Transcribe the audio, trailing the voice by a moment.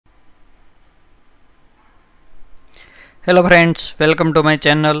Hello friends, welcome to my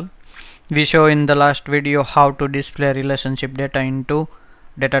channel. We show in the last video how to display relationship data into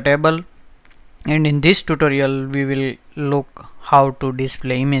data table, and in this tutorial we will look how to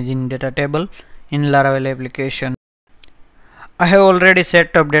display image in data table in Laravel application. I have already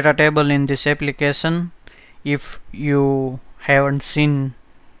set up data table in this application. If you haven't seen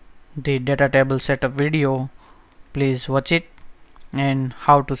the data table setup video, please watch it. And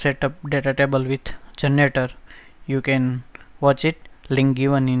how to set up data table with generator, you can watch it, link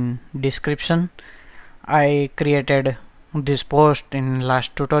given in description. I created this post in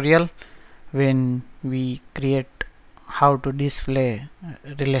last tutorial when we create how to display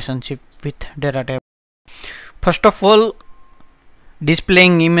relationship with data table. First of all,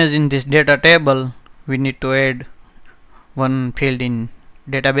 displaying image in this data table, we need to add one field in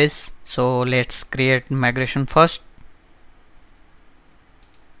database. So let's create migration first.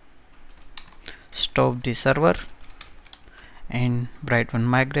 Stop the server and write one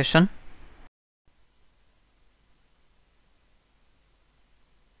migration.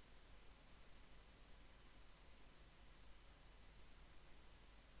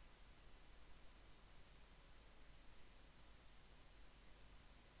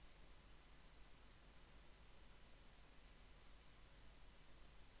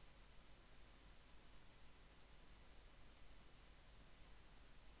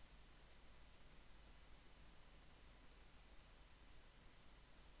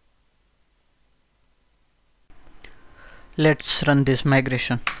 Let's run this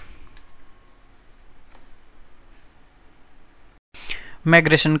migration.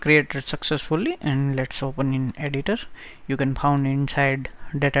 Migration created successfully, and let's open in editor. You can find inside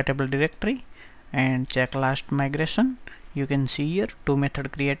Datatable directory and check last migration. You can see here two methods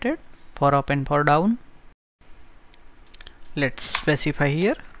created, for up and for down. Let's specify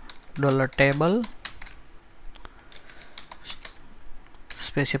here $table,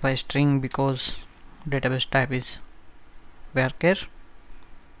 specify string because database type is varchar.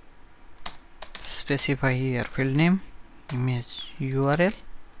 Specify here field name, image URL.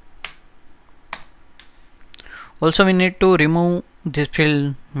 Also we need to remove this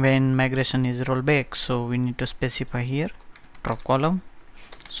field when migration is rolled back, so we need to specify here drop column.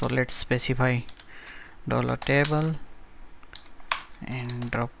 So let's specify $table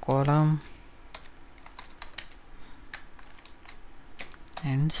and drop column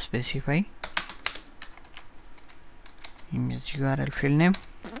and specify image URL field name.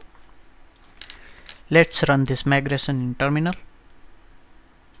 Let's run this migration in terminal.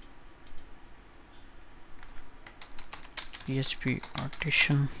 PHP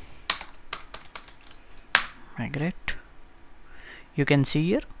artisan migrate. You can see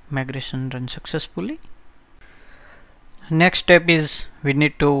here migration run successfully. Next step is we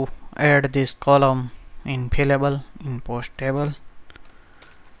need to add this column in fillable in post table.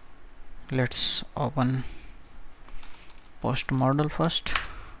 Let's open post model first.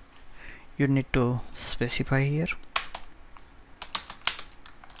 You need to specify here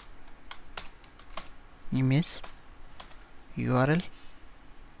image URL.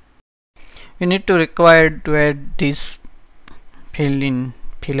 You need to require to add this field in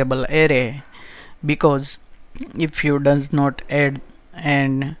fillable array, because if you does not add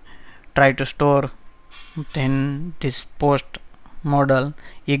and try to store, then this post model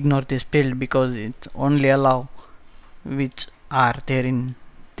ignore this field because it only allow which are there in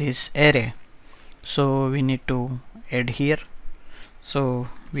this array. So we need to add here, so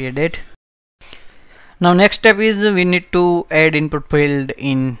we added. Now next step is we need to add input field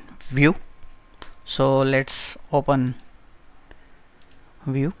in view. So let's open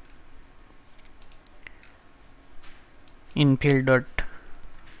view. In field.blade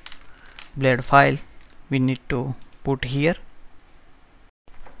file we need to put here.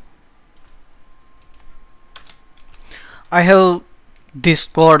 I have this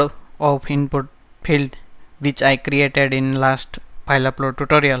code of input field which I created in last file upload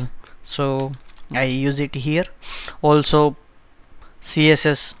tutorial, so I use it here. Also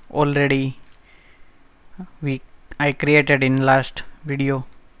CSS already I created in last video.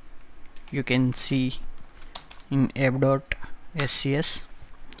 You can see in app.scs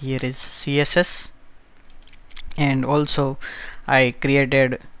here is CSS, and also I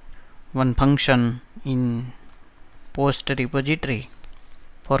created one function in post repository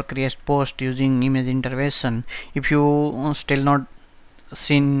for create post using image intervention. If you still not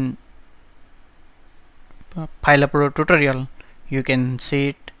seen file upload tutorial, you can see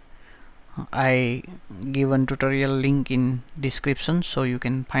it. I given tutorial link in description, so you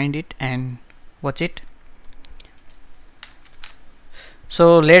can find it and watch it.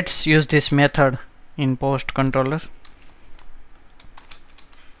 So let's use this method in post controller.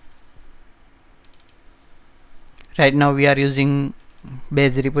 Right now we are using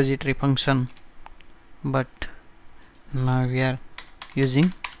base repository function, but now we are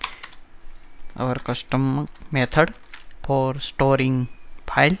using our custom method for storing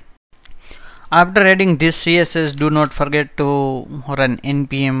file. After adding this CSS, do not forget to run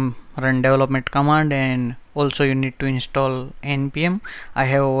npm run development command, and also you need to install npm. I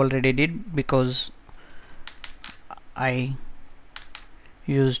have already did because I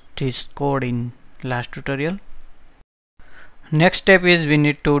used this code in last tutorial. Next step is we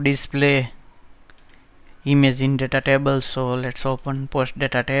need to display image in data table. So let's open post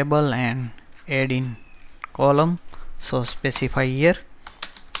data table and add in column. So specify here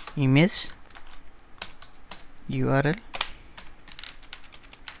image URL.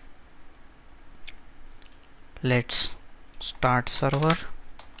 Let's start server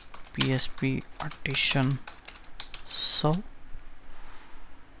PSP partition so,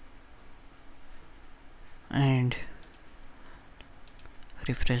 and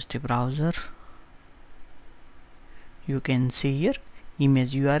refresh the browser. You can see here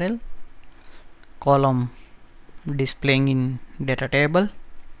image URL, column displaying in data table.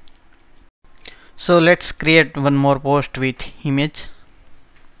 So let's create one more post with image.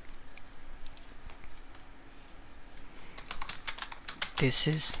 This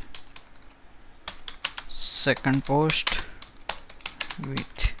is second post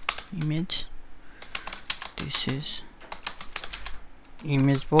with image. This is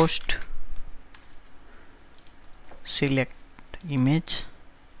image post. Select image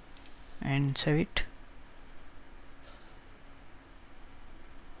and save it.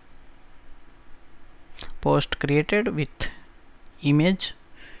 Post created with image,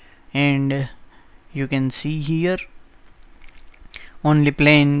 and you can see here only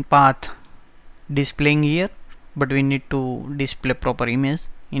plain path displaying here, but we need to display proper image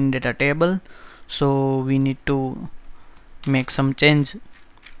in data table. So we need to make some change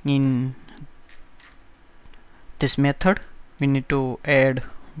in this method. We need to add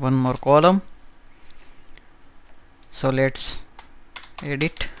one more column. So let's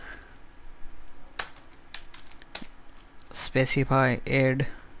edit, specify add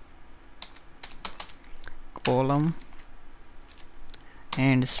column,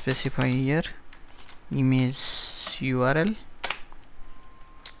 and specify here image URL,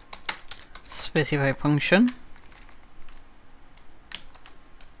 specify function,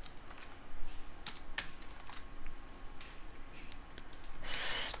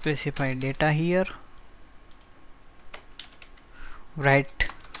 specify data here, write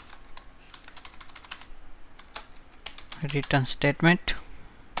return statement.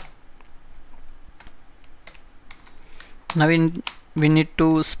 Now we need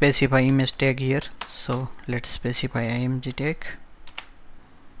to specify image tag here. So let's specify img tag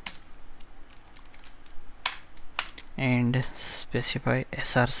and specify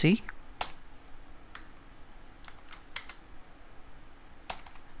src.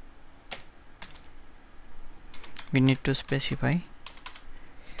 We need to specify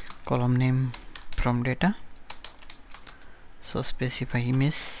column name from data. So specify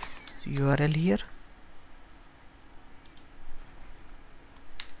image URL here,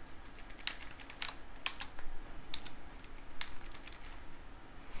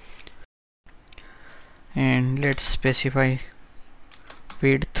 and let's specify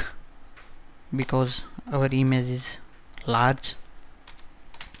width because our image is large,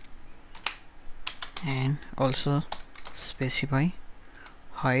 and also specify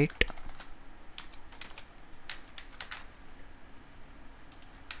height.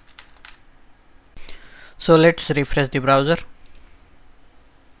 So let's refresh the browser.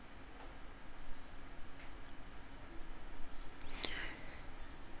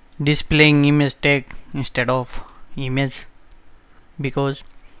 Displaying image tag instead of image because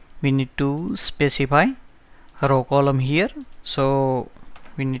we need to specify row column here. So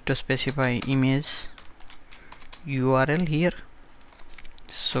we need to specify image URL here.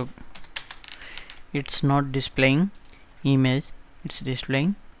 So it's not displaying image, it's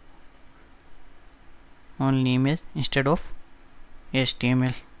displaying only image instead of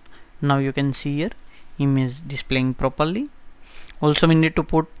HTML. Now you can see here image displaying properly. Also we need to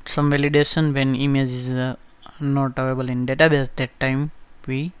put some validation when image is not available in database. That time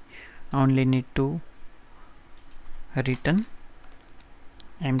we only need to return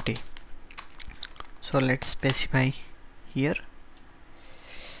empty. So let's specify here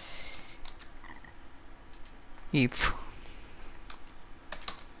if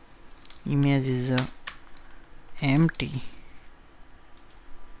image is empty,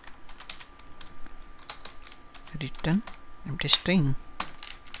 return empty string,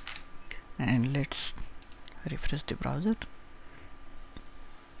 and let's refresh the browser.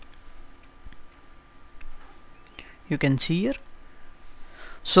 You can see here.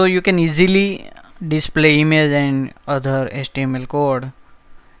 So you can easily display image and other HTML code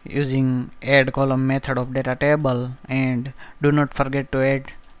using add column method of data table, and do not forget to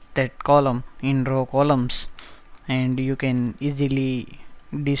add that column in row columns, and you can easily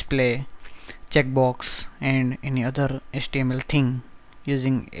display checkbox and any other HTML thing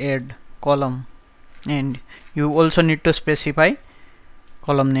using add column. And you also need to specify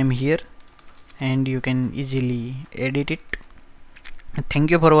column name here, and you can easily edit it.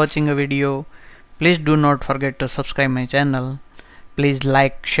 Thank you for watching a video. Please do not forget to subscribe my channel. Please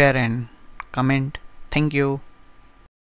like, share and comment. Thank you.